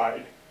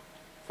hillside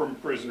from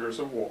prisoners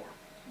of war."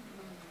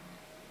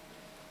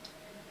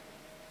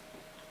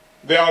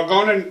 The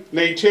Algona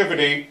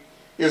Nativity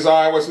is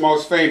Iowa's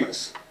most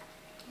famous.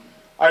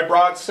 I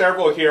brought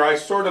several here. I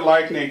sort of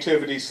like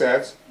nativity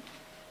sets.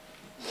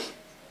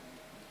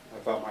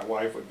 I thought my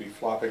wife would be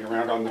flopping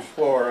around on the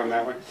floor on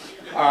that one.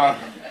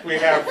 We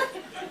have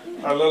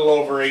a little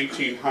over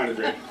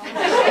 1,800.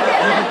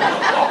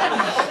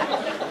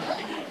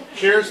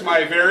 Here's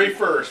my very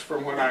first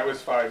from when I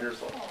was 5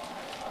 years old.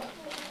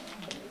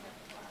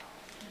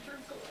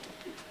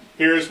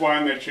 Here's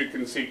one that you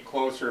can see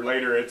closer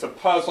later. It's a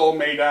puzzle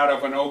made out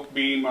of an oak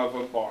beam of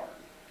a barn.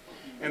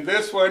 And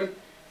this one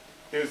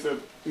is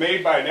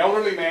made by an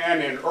elderly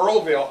man in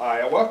Earlville,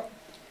 Iowa.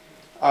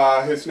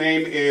 His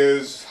name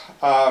is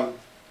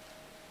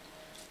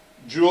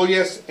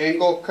Julius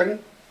Engelken,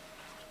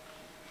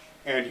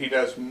 and he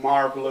does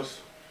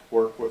marvelous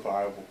work with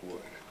Iowa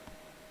wood.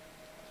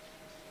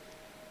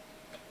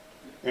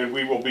 And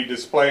we will be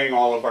displaying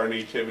all of our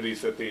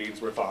nativities at the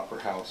Ainsworth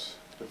Opera House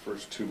the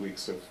first 2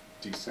 weeks of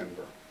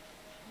December.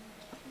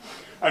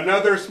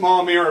 Another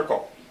small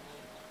miracle.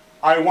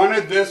 I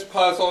wanted this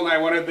puzzle and I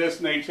wanted this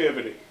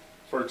nativity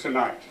for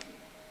tonight.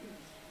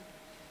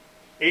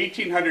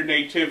 1,800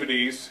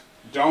 nativities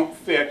don't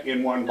fit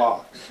in one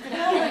box.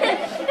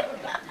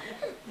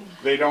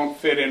 They don't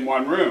fit in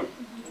one room.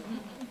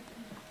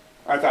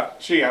 I thought,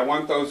 gee, I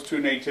want those two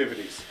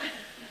nativities.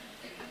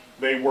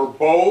 They were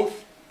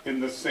both in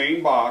the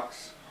same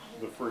box,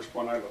 the first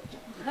one I looked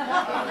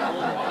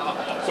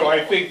at. So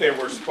I think they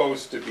were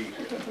supposed to be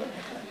here.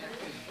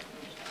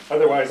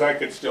 Otherwise, I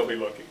could still be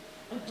looking.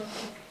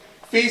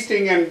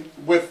 Feasting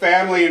with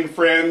family and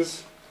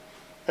friends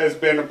has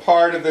been a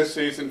part of this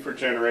season for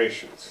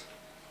generations.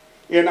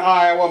 In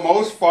Iowa,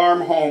 most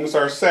farm homes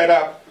are set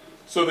up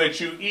so that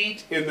you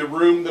eat in the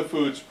room the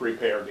food's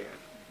prepared in.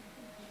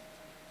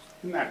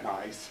 Isn't that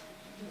nice?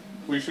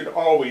 We should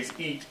always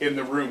eat in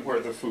the room where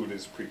the food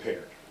is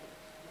prepared.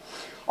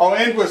 I'll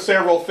end with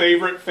several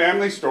favorite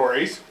family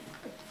stories.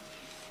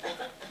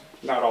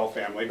 Not all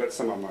family, but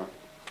some of them are.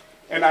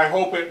 And I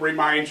hope it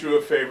reminds you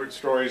of favorite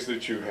stories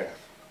that you have.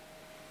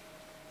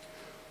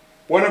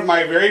 One of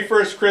my very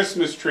first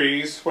Christmas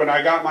trees, when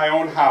I got my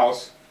own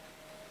house,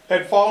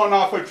 had fallen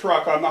off a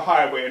truck on the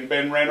highway and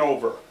been run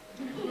over.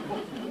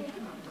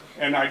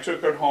 And I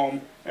took it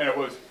home, and it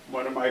was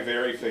one of my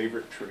very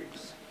favorite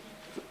trees.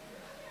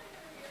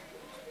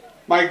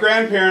 My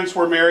grandparents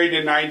were married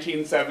in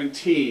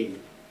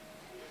 1917.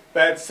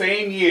 That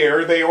same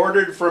year, they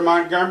ordered from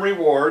Montgomery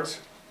Ward's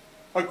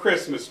a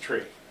Christmas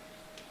tree.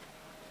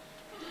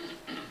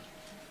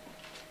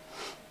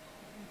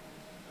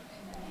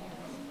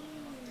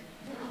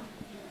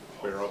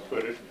 Where I'll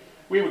put it.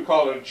 We would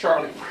call it a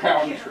Charlie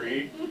Brown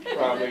tree,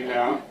 probably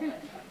now.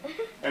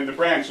 And the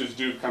branches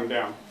do come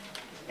down.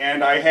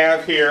 And I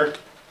have here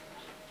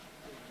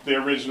the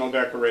original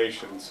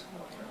decorations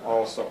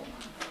also.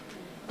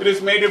 It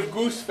is made of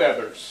goose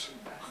feathers,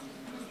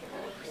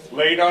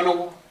 laid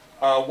on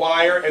a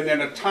wire, and then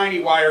a tiny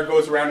wire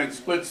goes around and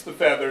splits the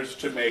feathers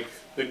to make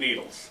the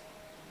needles.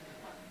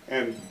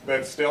 And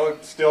that's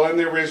still in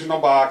the original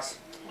box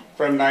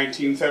from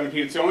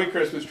 1917. It's the only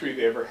Christmas tree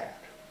they ever had.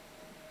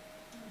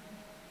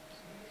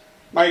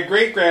 My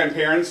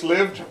great-grandparents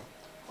lived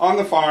on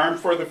the farm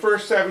for the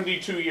first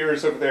 72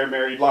 years of their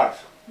married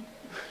life.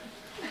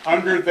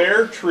 Under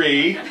their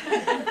tree,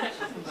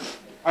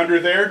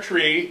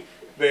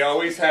 they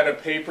always had a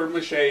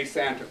papier-mâché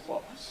Santa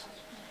Claus.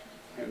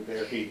 And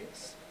there he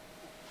is.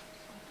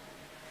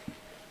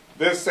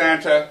 This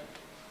Santa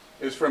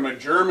is from a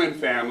German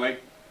family,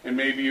 and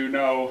maybe you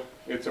know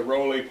it's a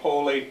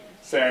roly-poly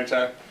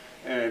Santa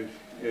and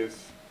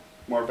is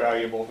more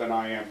valuable than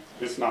I am.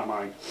 It's not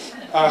mine.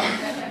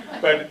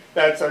 But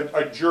that's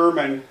a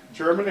German.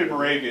 German and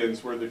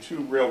Moravians were the two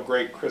real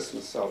great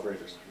Christmas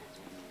celebrators.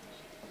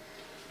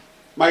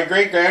 My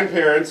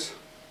great-grandparents,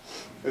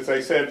 as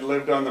I said,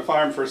 lived on the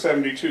farm for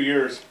 72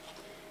 years.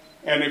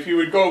 And if you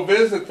would go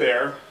visit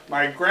there,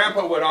 my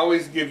grandpa would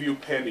always give you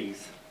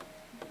pennies.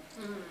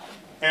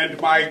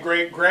 And my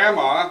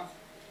great-grandma,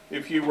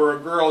 if you were a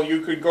girl,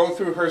 you could go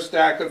through her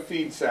stack of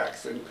feed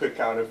sacks and pick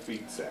out a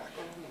feed sack.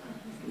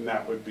 And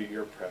that would be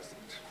your present.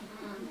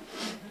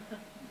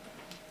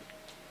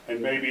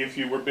 And maybe if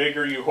you were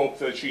bigger, you hoped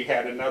that she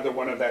had another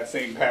one of that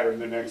same pattern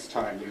the next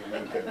time you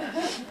went there.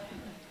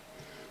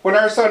 When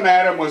our son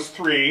Adam was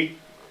 3,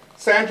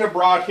 Santa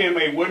brought him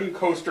a wooden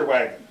coaster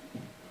wagon.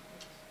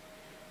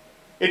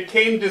 It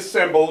came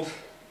disassembled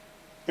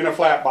in a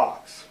flat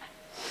box.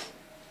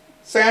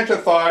 Santa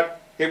thought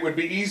it would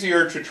be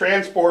easier to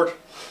transport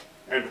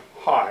and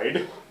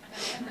hide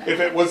if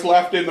it was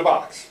left in the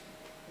box.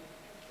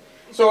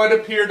 So it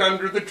appeared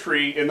under the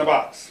tree in the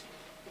box.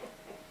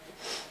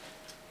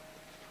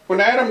 When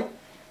Adam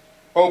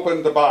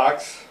opened the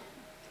box,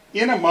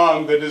 in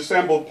among the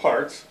disassembled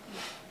parts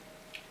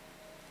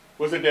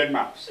was a dead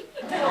mouse.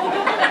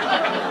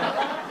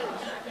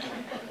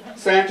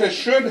 Santa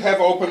should have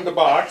opened the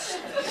box,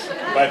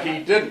 but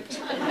he didn't.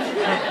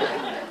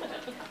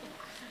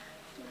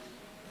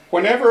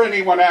 Whenever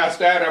anyone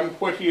asked Adam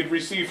what he had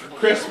received for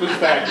Christmas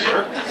that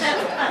year,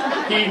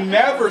 he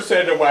never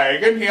said a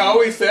wagon. He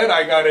always said,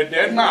 "I got a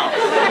dead mouse."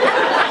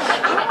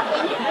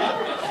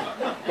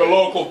 The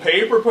local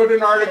paper put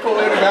an article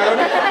in about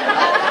it.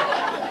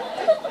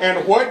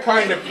 And what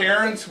kind of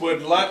parents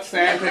would let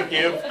Santa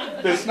give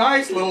this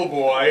nice little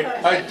boy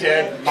a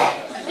dead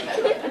mouse?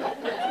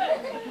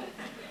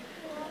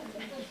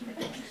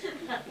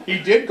 He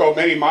did go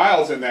many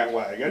miles in that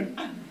wagon.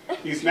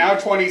 He's now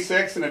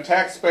 26 and a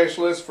tax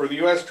specialist for the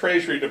U.S.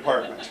 Treasury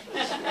Department.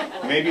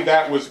 Maybe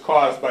that was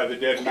caused by the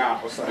dead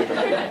mouse. I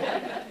don't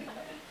know.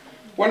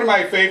 One of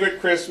my favorite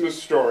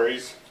Christmas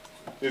stories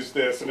is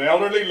this. An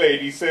elderly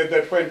lady said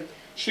that when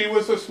she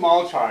was a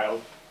small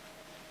child,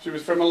 she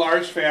was from a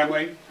large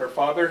family, her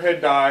father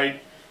had died,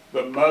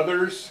 the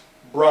mother's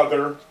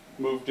brother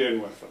moved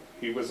in with them.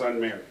 He was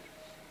unmarried.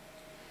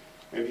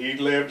 And he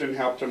lived and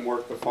helped him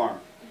work the farm.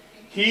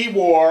 He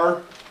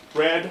wore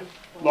red,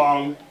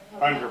 long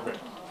underwear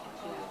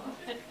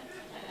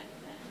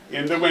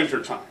in the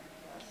wintertime.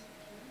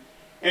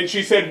 And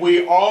she said,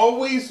 we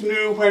always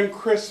knew when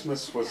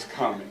Christmas was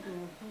coming.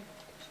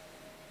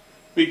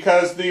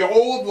 Because the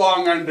old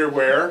long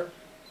underwear,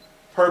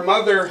 her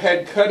mother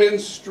had cut in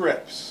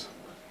strips.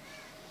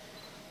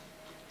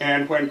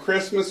 And when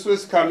Christmas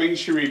was coming,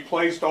 she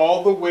replaced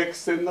all the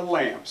wicks in the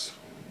lamps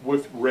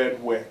with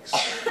red wicks.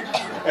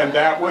 And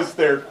that was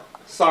their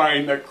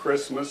sign that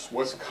Christmas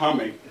was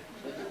coming.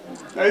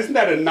 Now, isn't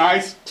that a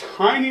nice,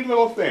 tiny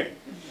little thing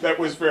that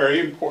was very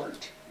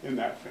important in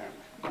that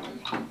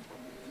family?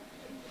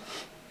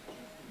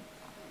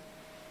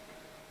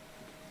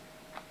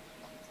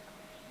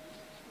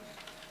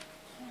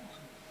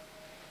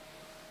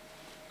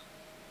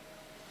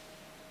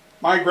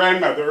 My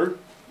grandmother,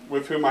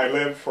 with whom I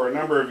lived for a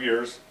number of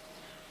years,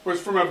 was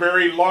from a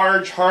very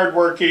large,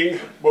 hard-working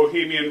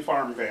Bohemian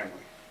farm family.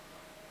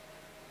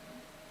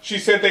 She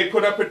said they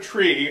put up a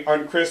tree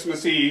on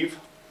Christmas Eve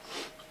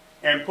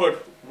and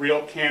put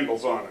real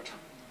candles on it.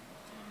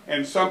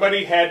 And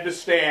somebody had to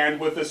stand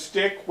with a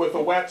stick with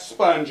a wet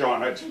sponge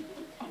on it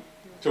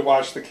to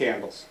wash the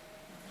candles.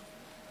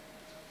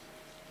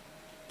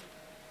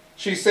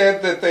 She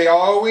said that they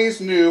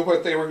always knew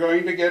what they were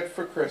going to get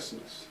for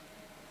Christmas.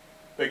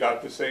 They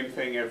got the same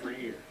thing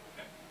every year.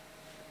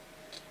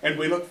 And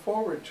we look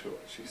forward to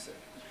it, she said.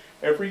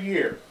 Every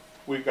year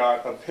we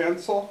got a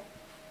pencil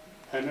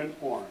and an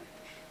orange.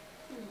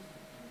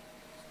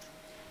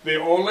 The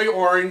only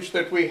orange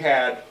that we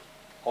had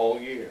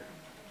all year.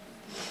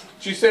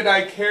 She said,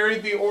 I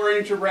carried the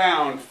orange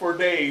around for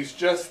days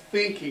just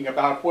thinking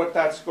about what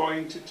that's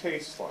going to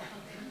taste like.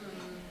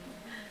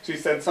 She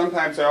said,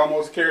 sometimes I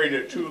almost carried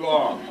it too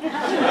long.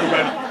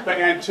 But the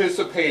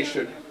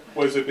anticipation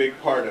was a big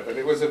part of it.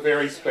 It was a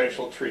very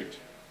special treat.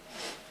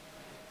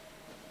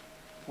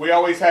 We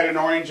always had an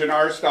orange in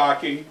our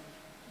stocking.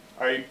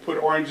 I put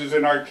oranges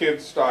in our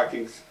kids'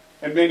 stockings.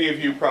 And many of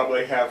you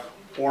probably have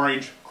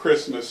orange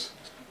Christmas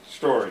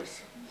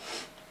stories.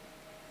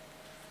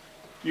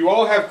 You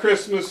all have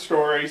Christmas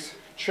stories.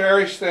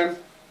 Cherish them.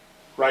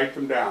 Write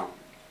them down.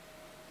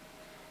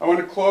 I want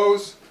to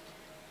close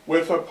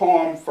with a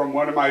poem from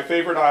one of my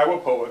favorite Iowa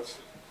poets,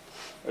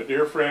 a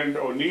dear friend,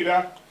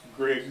 Oneida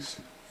Griggs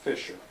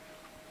Fisher.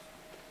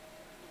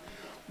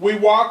 We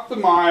walked the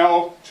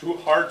mile to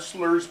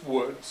Hartzler's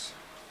woods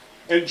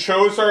and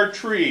chose our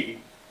tree,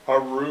 a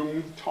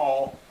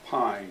room-tall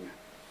pine.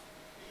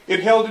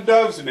 It held a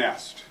dove's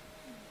nest,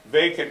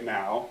 vacant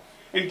now,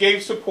 and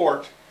gave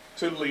support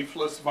to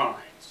leafless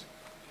vines.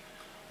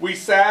 We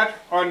sat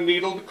on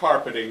needled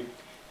carpeting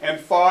and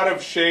thought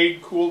of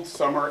shade-cooled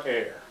summer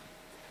air,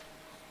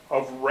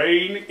 of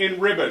rain in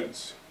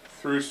ribbons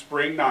through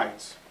spring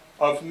nights,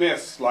 of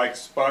mist like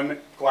spun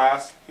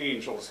glass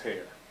angel's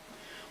hair.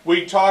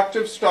 We talked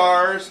of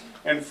stars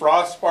and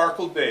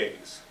frost-sparkled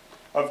days,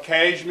 of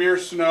cashmere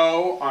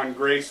snow on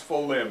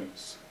graceful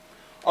limbs,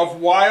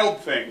 of wild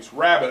things,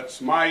 rabbits,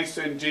 mice,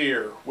 and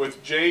deer,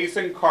 with jays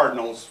and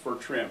cardinals for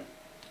trim.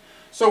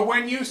 So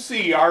when you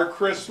see our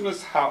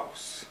Christmas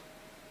house,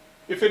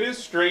 if it is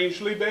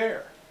strangely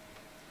bare,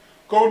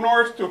 go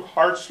north to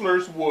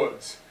Hartzler's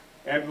woods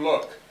and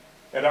look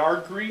at our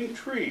green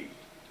tree.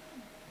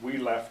 We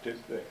left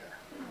it there.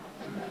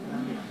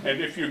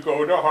 And if you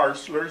go to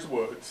Hartzler's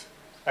woods,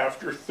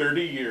 after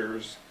 30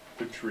 years,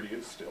 the tree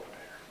is still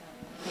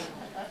there.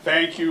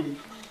 Thank you.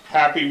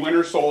 Happy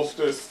winter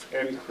solstice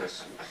and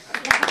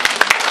Christmas.